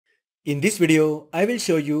In this video, I will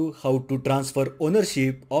show you how to transfer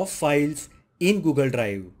ownership of files in Google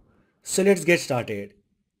Drive. So let's get started.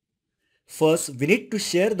 First, we need to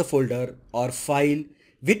share the folder or file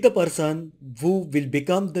with the person who will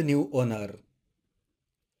become the new owner.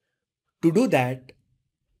 To do that,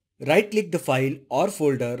 right-click the file or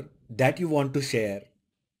folder that you want to share.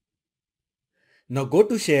 Now go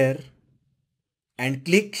to Share and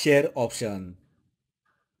click Share option.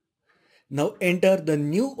 Now enter the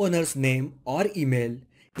new owner's name or email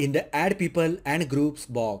in the Add People and Groups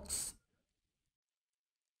box.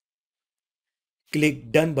 Click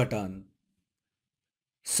Done button.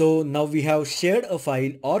 So now we have shared a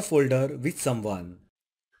file or folder with someone.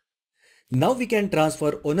 Now we can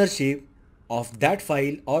transfer ownership of that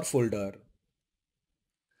file or folder.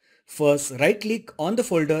 First, right-click on the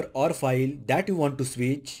folder or file that you want to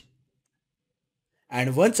switch.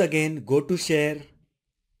 And once again go to Share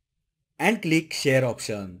and click Share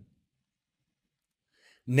option.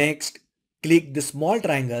 Next, click the small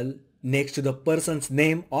triangle next to the person's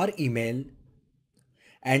name or email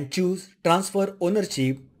and choose Transfer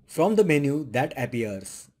Ownership from the menu that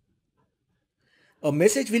appears. A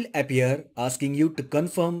message will appear asking you to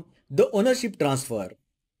confirm the ownership transfer.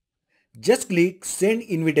 Just click Send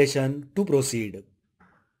Invitation to proceed.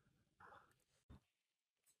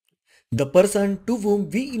 The person to whom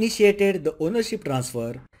we initiated the ownership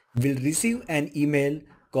transfer will receive an email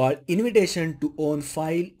called Invitation to Own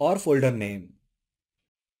File or Folder Name.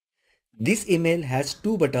 This email has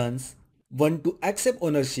two buttons, one to accept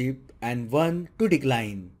ownership and one to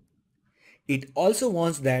decline. It also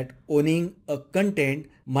warns that owning a content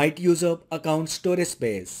might use up account storage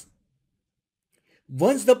space.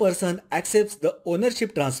 Once the person accepts the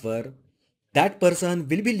ownership transfer, that person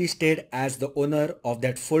will be listed as the owner of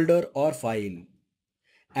that folder or file.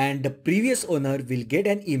 And the previous owner will get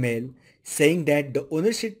an email saying that the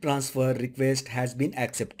ownership transfer request has been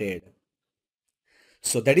accepted.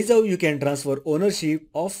 So that is how you can transfer ownership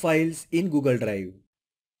of files in Google Drive.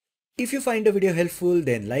 If you find the video helpful,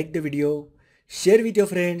 then like the video, share with your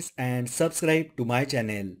friends and subscribe to my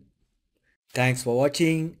channel. Thanks for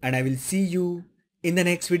watching and I will see you in the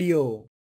next video.